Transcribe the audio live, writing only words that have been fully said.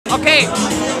Okay,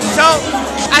 so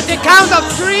at the count of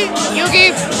 3, you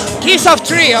give kiss of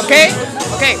 3, okay?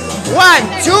 Okay,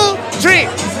 1, 2, 3.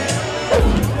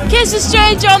 Kiss a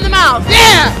stranger on the mouth.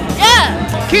 Yeah!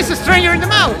 Yeah. Kiss a stranger in the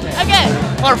mouth. Okay.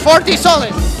 For 40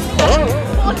 soles.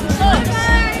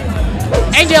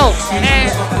 Angel,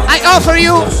 I offer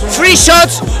you free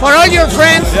shots for all your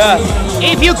friends. Yeah.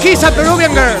 If you kiss a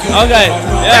Peruvian girl. Okay.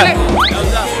 Yeah.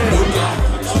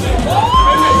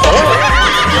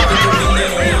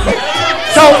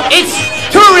 So it's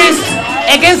tourists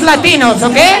against Latinos,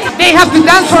 okay? They have to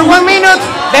dance for 1 minute.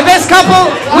 The best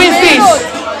couple wins this.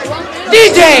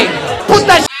 DJ, put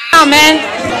that on, man.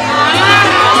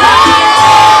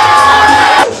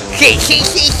 Hey, hey,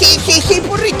 hey, hey, hey, hey,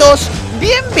 burritos.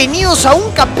 Bienvenidos a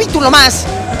un capítulo más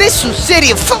de su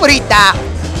serie favorita,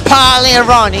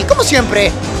 POLYRONY. Como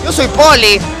siempre, yo soy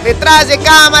Poli. Detrás de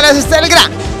cámaras está el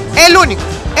gran, el único,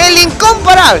 el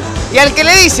incomparable y al que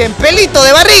le dicen pelito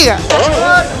de barriga.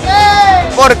 ¿Por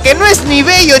qué? Porque no es ni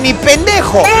bello ni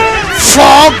pendejo.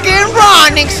 Fucking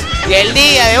Ronix. Y el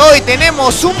día de hoy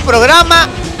tenemos un programa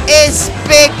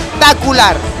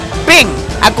espectacular. Ven,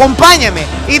 acompáñame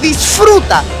y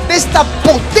disfruta de esta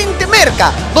potente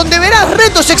merca donde verás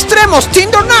retos extremos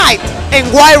Tinder Night en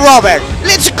White Rover.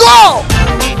 ¡Let's go!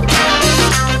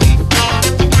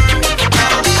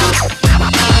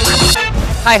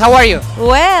 Hi, how are you?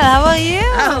 Well, how are you?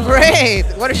 I'm great.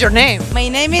 What is your name? My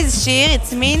name is Shir.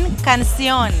 It's mean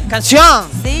canción. Canción.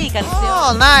 Sí, canción.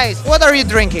 Oh, nice. What are you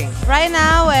drinking? Right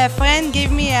now, a friend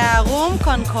gave me a rum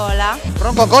con cola.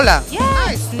 Ron con cola. Yeah,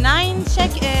 Nice. 9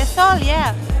 sol,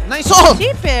 yeah. Nice soul.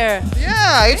 Cheaper.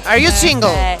 Yeah. Are you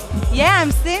single? Yeah,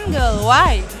 I'm single.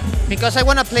 Why? Because I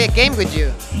want to play a game with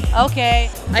you.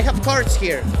 Okay. I have cards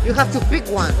here. You have to pick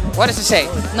one. What does it say?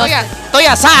 No Estoy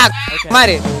asada,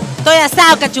 madre. Estoy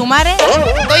asado, cachumare.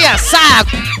 Estoy asada,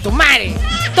 tu madre.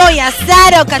 Estoy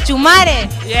asado, cachumare.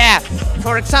 Yeah.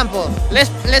 For example,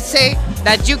 let's say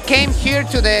that you came here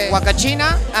to the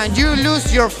Huacachina and you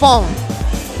lose your phone.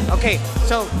 Okay,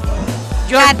 so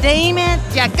God damn it.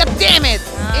 yeah, god damn it.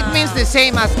 It means the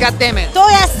same as god damn it.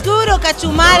 Estoy oscuro,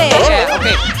 cachumare. Yeah,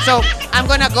 okay. So I'm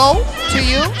gonna go to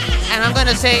you and I'm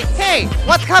gonna say, hey,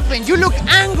 what happened? You look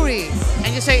angry.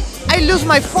 And you say, I lose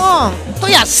my phone.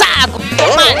 Estoy asado.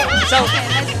 So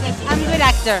I'm a good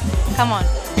actor. Come on.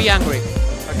 be angry.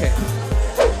 Okay.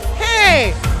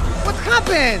 Hey, what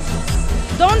happened?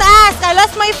 Don't ask. I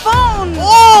lost my phone.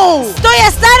 Oh! Estoy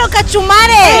asado,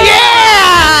 cachumare.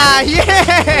 Yeah!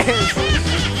 Yes!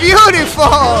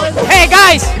 Beautiful! Hey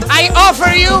guys, I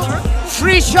offer you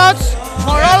free shots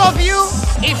for all of you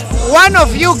if one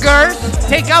of you girls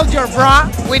take out your bra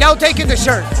without taking the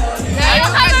shirt.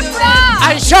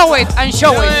 And show it, and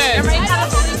show it.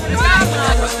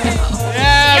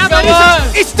 Yeah, but come on.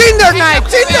 it's Tinder night,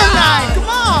 Tinder night, come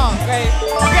on!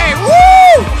 Okay,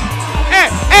 woo! Hey,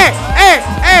 hey, hey,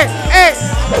 hey, hey!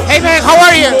 Hey man, how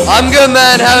are you? I'm good,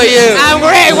 man. How are you? I'm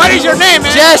great. What is your name,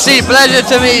 man? Jesse, pleasure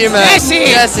to meet you, man. Jesse.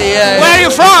 Jesse, yeah. Where are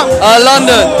you from?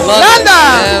 London. London.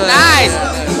 Yeah, man. Nice.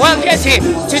 Well, Jesse,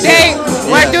 today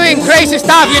we're doing crazy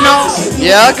stuff, you know.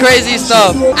 Yeah, crazy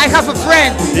stuff. I have a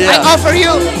friend. Yeah. I offer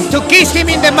you to kiss him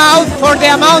in the mouth for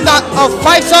the amount of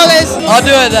 5 soles. I'll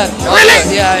do it then.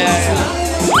 Really? Yeah.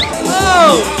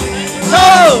 Oh. So,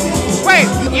 wait,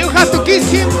 you have to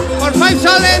kiss him for 5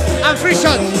 soles and free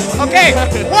shots. Okay.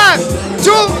 1,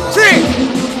 2, 3.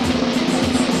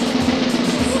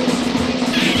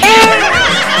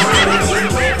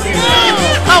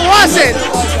 How was it?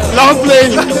 Lovely.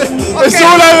 It's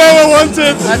all I've ever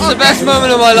wanted. That's the best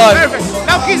moment of my life. Perfect.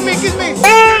 Now kiss me, kiss me.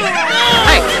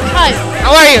 Hi. Hi.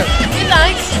 How are you? Good,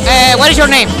 thanks. What is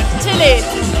your name? Tilly.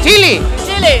 Tilly.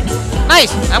 Tilly.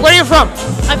 Nice. And where are you from?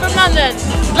 I'm from London.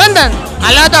 London.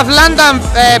 A lot of London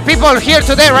people here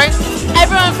today, right?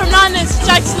 Everyone from London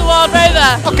subjects to the world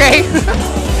over. Okay.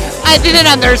 I didn't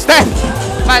understand.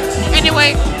 But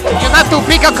anyway, you have to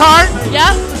pick a card,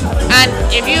 Yeah? and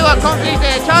if you accomplish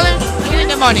the challenge, you get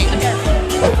the money.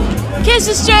 Kiss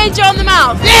a stranger on the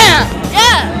mouth. Yeah!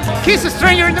 Yeah. Kiss a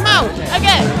stranger in the mouth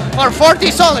Okay. for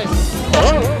 40 soles.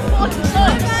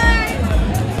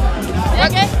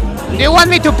 Okay. Do you want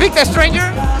me to pick the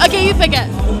stranger? Okay, you pick it.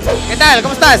 ¿Qué tal?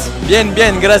 ¿Cómo estás?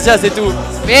 Bien, gracias. ¿Y tú?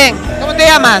 Bien. ¿Cómo te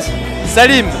llamas?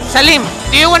 Salim. Salim.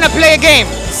 Do you want to play a game?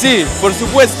 Sí, por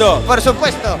supuesto. Por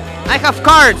supuesto. I have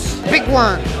cards. Pick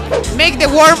one. Make the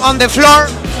worm on the floor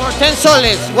for 10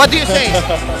 soles. What do you say?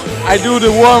 I do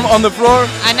the worm on the floor.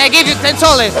 And I give you 10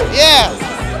 soles. Yeah.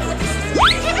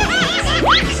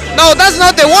 No, that's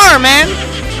not the worm, man.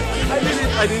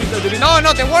 I did it. No,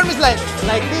 the worm is like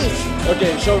this.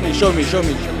 Okay, show me.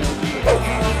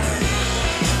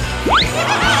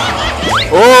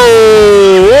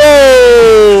 Oh,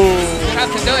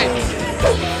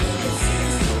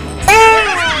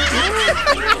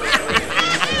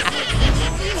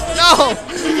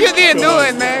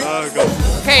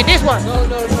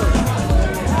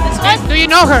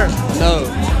 No.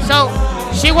 So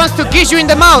she wants to kiss you in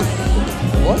the mouth.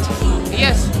 What?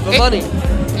 Yes. For money?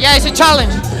 Yeah, it's a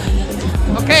challenge.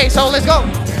 Okay, so let's go.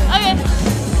 Okay.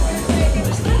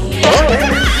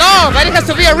 No, but it has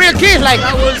to be a real kiss, like.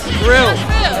 That was real.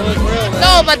 That was real, man.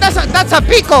 No, but that's a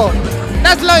pico.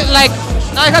 That's like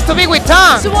no, it has to be with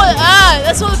tongue. So what?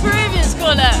 That's what the Peruvians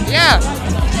call it. Yeah.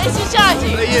 It's a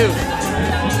charity. For you.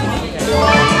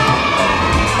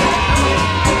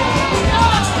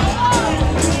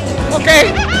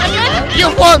 Okay. Okay. You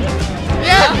won.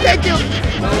 Yeah, thank you.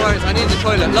 No worries, I need the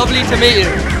toilet. Lovely to meet you.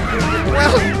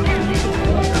 Well,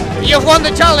 you've won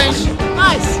the challenge.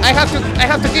 Nice. I have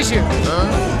to kiss you.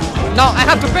 No, I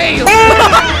have to pay you.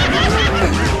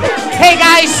 Hey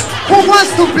guys, who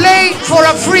wants to play for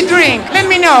a free drink? Let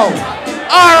me know.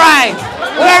 All right.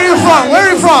 Where are you from? Where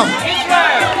are you from?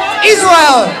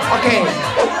 Israel. Okay.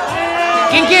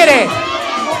 ¿Quién quiere?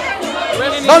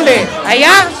 ¿Dónde?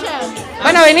 ¿Allá?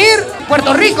 ¿Van a venir?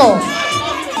 Puerto Rico.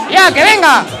 Ya, que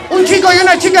venga. Un chico y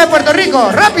una chica de Puerto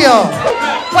Rico. Rápido.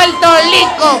 Puerto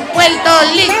Rico, Puerto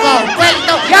Rico,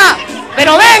 Puerto... Ya.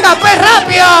 Pero venga, pues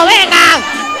rápido, venga.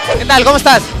 ¿Qué tal? ¿Cómo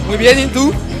estás? Muy bien, ¿y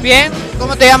tú? Bien.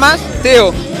 ¿Cómo te llamas?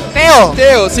 Teo. Teo.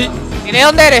 Teo, sí. ¿Y de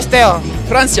dónde eres, Teo?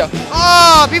 Francia.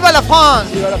 Oh, viva la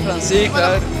France. Viva la France, sí,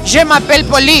 claro. Je m'appelle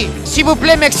Poli. S'il vous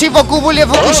plaît, merci beaucoup,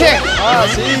 voulez-vous coucher? Ah,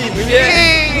 sí, muy bien.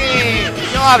 Sí.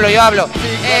 Yo hablo.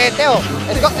 Teo,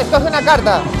 escoge una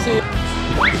carta. Sí.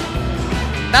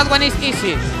 That one is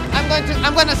easy.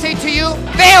 I'm gonna say to you,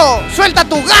 Teo, suelta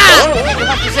tu ga. You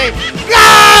have to say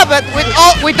ga, but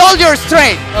with all your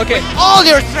strength. Okay. All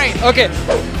your strength. Okay.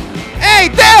 Hey,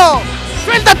 Teo,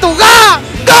 suelta tu ga.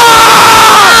 Ga!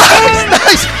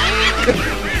 Nice.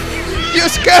 You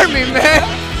scare me, man.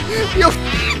 You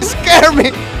scare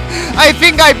me. I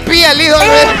think I pee a little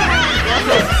bit.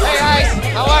 Hey guys,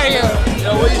 how are you?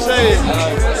 Yeah, what are you saying?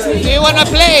 Do you wanna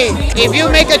play? If you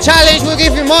make a challenge, we'll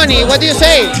give you money. What do you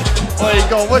say? Where you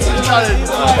going? What's the challenge?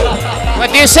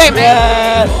 What do you say,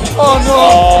 man? Yeah. Oh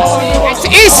no. It's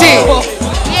easy.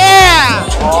 Yeah.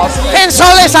 10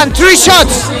 soles and 3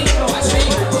 shots.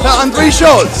 And 3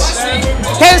 shots.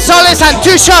 10 soles and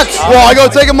 2 shots. Well, I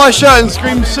gotta take off my shirt and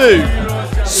scream Sue.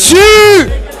 Sue!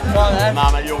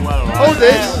 Nah, mate, you're well, alright. Hold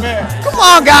this. Come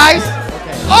on, guys.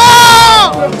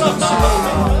 Oh!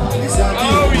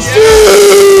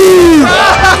 Sue!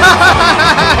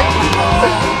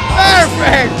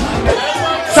 Perfect.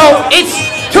 So it's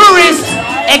tourists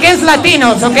against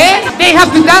Latinos, okay? They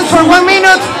have to dance for 1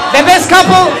 minute. The best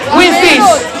couple wins this.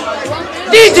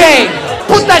 DJ,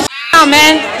 put that down,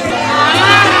 man.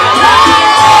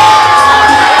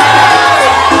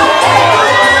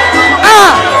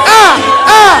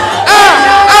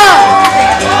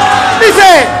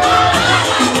 Dice,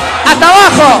 hasta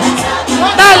abajo.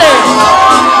 Dale,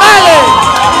 dale.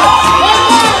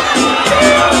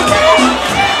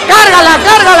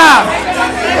 Cárgala.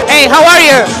 Hey, how are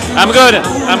you? I'm good.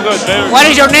 What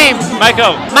is your name?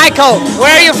 Michael. Michael,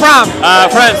 where are you from?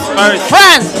 France, Paris.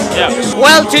 France. Yeah.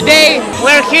 Well, today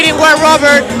we're hitting where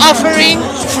Robert offering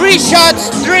free shots,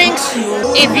 drinks.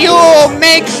 If you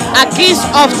make a kiss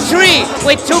of 3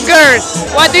 with 2 girls,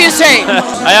 what do you say?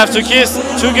 I have to kiss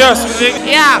 2 girls.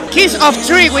 Yeah, kiss of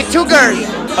 3 with 2 girls.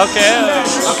 Okay.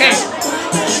 Okay.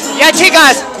 Ya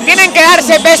chicas, tienen que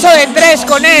darse beso de 3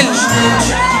 con él.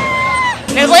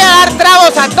 Les voy a dar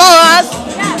tragos a todas.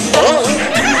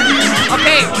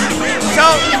 Okay. So,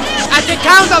 at the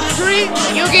count of 3,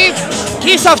 you give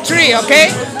kiss of 3, okay?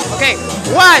 Okay.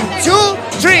 1, 2,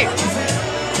 3.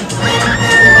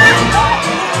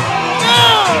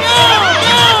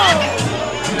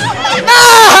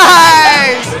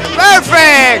 Nice!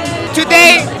 Perfect!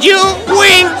 Today you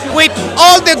win with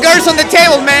all the girls on the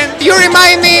table, man. You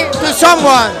remind me to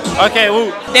someone. Okay,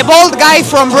 who? The bald guy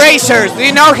from Racers. Do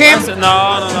you know him?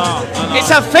 No. It's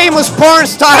a famous porn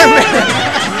star, man.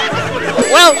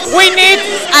 Well, we need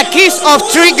a kiss of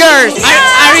 3 girls.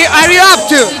 Are you up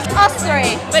to? Us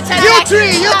 3. But 10 You seconds.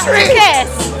 3, you 3. Kiss.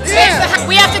 Yeah.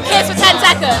 We have to kiss for 10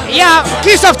 seconds. Yeah,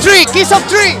 kiss of 3, kiss of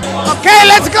 3. Okay,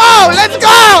 let's go.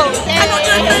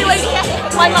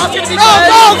 One last gonna be Go.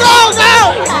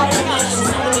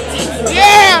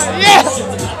 Yeah.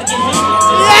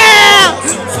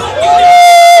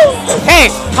 Hey,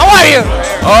 how are you?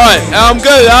 Alright, I'm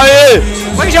good. How are you?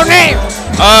 What is your name?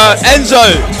 Enzo.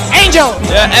 Angel.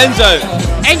 Yeah, Enzo.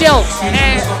 Angel,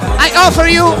 I offer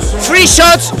you 3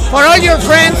 shots for all your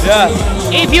friends Yeah.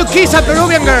 if you kiss a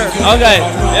Peruvian girl. Okay.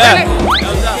 Yeah.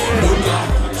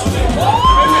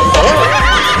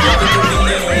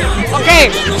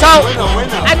 Okay, so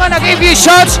I'm gonna give you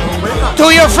shots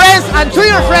to your friends and to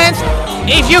your friends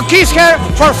if you kiss her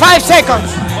for 5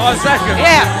 seconds. 1 second.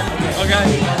 Yeah,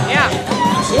 Okay. yeah.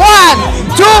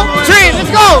 1, 2, 3,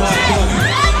 let's go.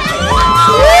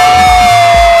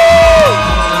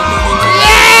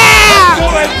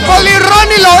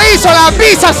 Polyrony lo hizo, la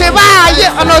pizza se va.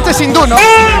 Ah, no, este es hindú, ¿no?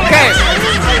 Okay.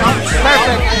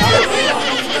 Perfect.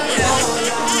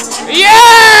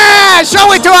 Yeah!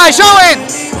 Show it to us, show it.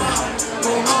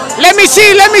 Let me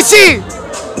see, let me see.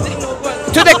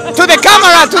 To the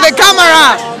camera, to the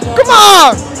camera. Come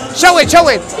on. Show it, show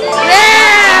it.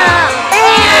 Yeah!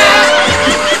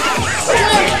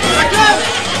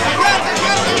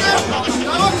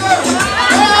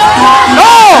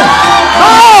 No!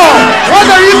 No! What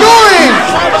are you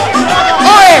doing?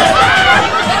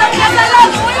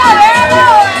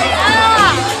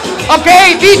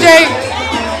 Okay, DJ.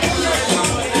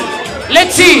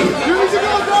 Let's see.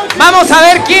 Vamos a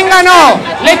ver quién ganó.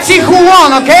 Let's see who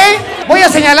won, okay? Voy a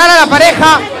señalar a la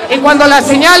pareja y cuando la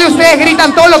señale ustedes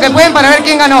gritan todo lo que pueden para ver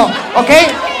quién ganó, okay?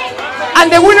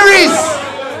 And the winner is.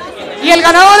 Y el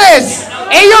ganador es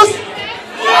ellos.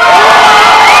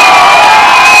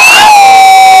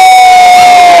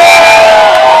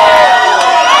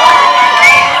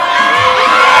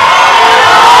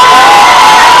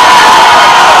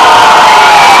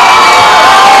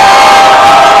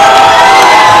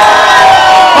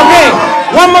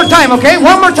 One more time, okay?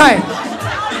 One more time.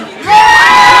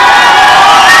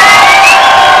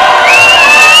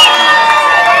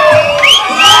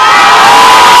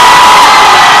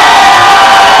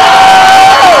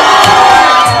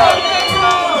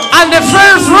 And the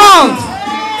first round,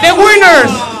 the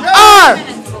winners are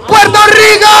Puerto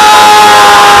Rico!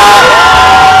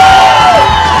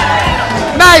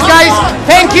 Nice, guys.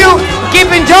 Thank you. Keep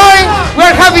enjoying.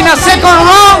 We're having a second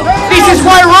round. This is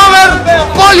why Robert,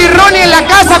 POLYRONY en la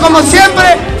casa como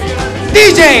siempre.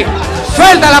 DJ,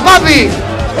 suéltala, papi.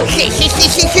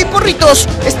 Jejejeje, porritos,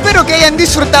 espero que hayan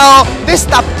disfrutado de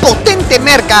esta potente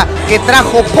merca que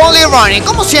trajo POLYRONY.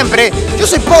 Como siempre, yo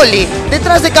soy Poli,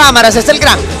 detrás de cámaras está el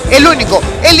gran, el único,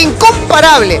 el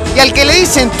incomparable y al que le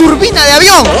dicen turbina de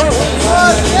avión.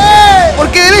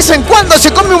 Porque de vez en cuando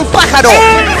se come un pájaro,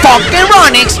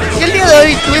 Pokeronics. Y el día de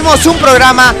hoy tuvimos un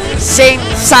programa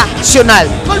sensacional.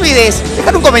 No olvides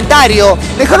dejar un comentario,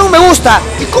 dejar un me gusta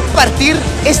y compartir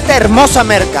esta hermosa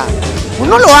merca.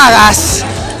 No lo hagas.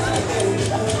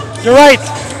 You're right.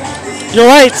 You're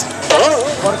right.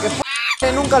 Porque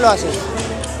nunca lo haces.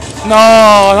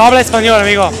 No, no habla español,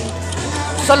 amigo.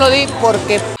 Solo di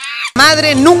porque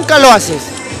madre nunca lo haces.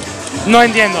 No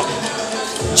entiendo.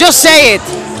 Just say it.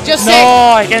 Just say it.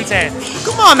 No, I can't say it.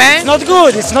 Come on, man. It's not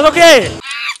good. It's not okay.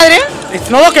 Madre, It's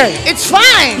not okay. it's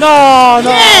fine. No,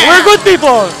 no. Yeah. We're good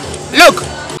people. Look,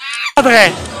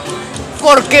 Madre.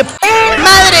 porque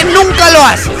madre nunca lo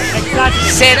haces.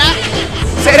 Exactly.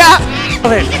 ¿Será?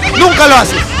 Madre. Nunca lo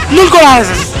haces. Nunca lo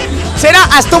haces. Será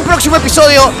hasta un próximo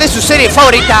episodio de su serie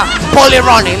favorita,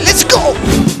 POLYRONY. Let's go.